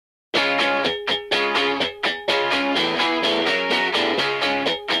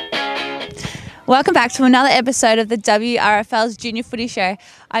Welcome back to another episode of the WRFL's Junior Footy Show.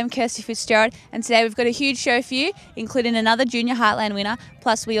 I'm Kirstie Fitzgerald, and today we've got a huge show for you, including another Junior Heartland winner,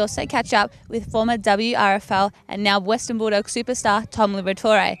 plus we also catch up with former WRFL and now Western Bulldogs superstar Tom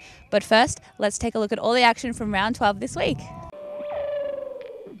Liberatore. But first, let's take a look at all the action from round 12 this week.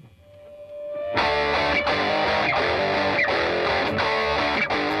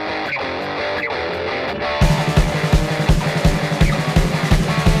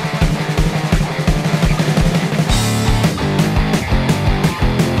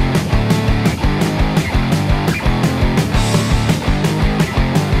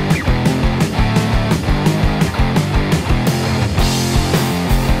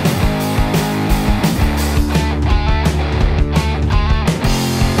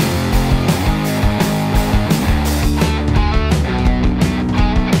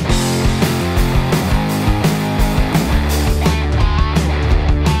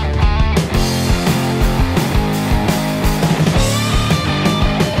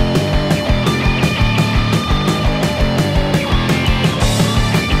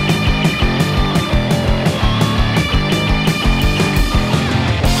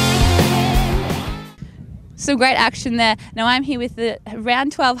 Some great action there. Now I'm here with the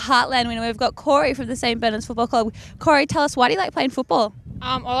round 12 Heartland winner. We've got Corey from the St. Bernard's Football Club. Corey, tell us, why do you like playing football?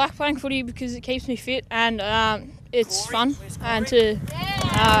 I like playing footy because it keeps me fit and it's fun and to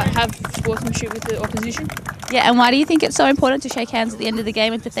have sportsmanship with the opposition. Yeah, and why do you think it's so important to shake hands at the end of the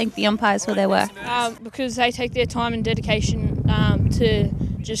game and to thank the umpires for their work? Because they take their time and dedication to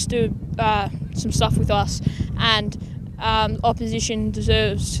just do some stuff with us, and opposition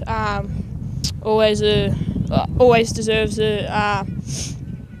deserves always deserves a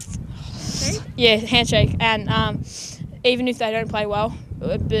handshake, and even if they don't play well,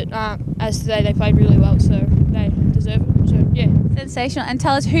 but as today they played really well, so they deserve it. So yeah, sensational. And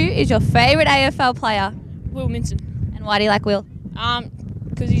tell us, who is your favourite AFL player? Will Minson. And why do you like Will?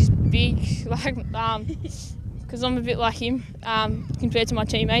 Because he's big, because I'm a bit like him compared to my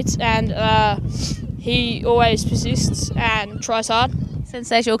teammates, and he always persists and tries hard.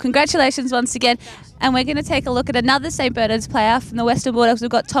 Sensational. Congratulations once again. And we're going to take a look at another St. Bernard's player from the Western Bulldogs. We've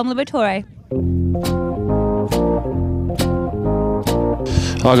got Tom Liberatore.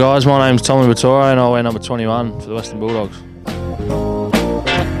 Hi guys, my name's Tom Liberatore and I wear number 21 for the Western Bulldogs.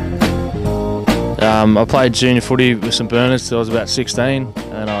 I played junior footy with St. Bernard's till I was about 16,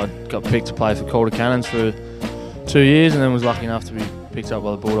 and I got picked to play for Calder Cannons for 2 years, and then was lucky enough to be picked up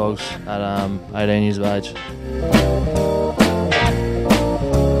by the Bulldogs at 18 years of age.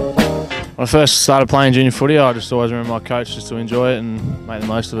 When I first started playing junior footy, I just always remember my coach just to enjoy it and make the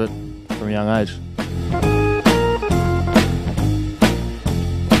most of it from a young age.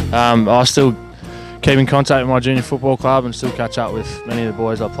 I still keep in contact with my junior football club and still catch up with many of the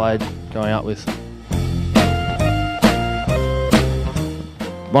boys I played growing up with.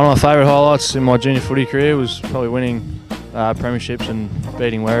 One of my favourite highlights in my junior footy career was probably winning premierships and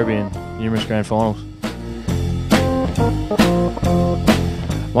beating Werribee in numerous grand finals.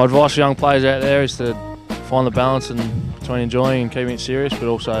 My advice for young players out there is to find the balance between enjoying and keeping it serious, but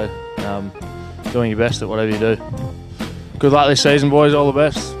also doing your best at whatever you do. Good luck this season, boys. All the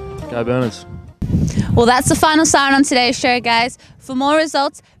best. Go Bernards. Well, that's the final sign on today's show, guys. For more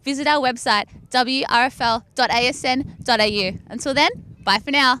results, visit our website, wrfl.asn.au. Until then, bye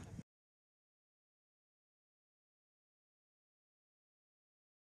for now.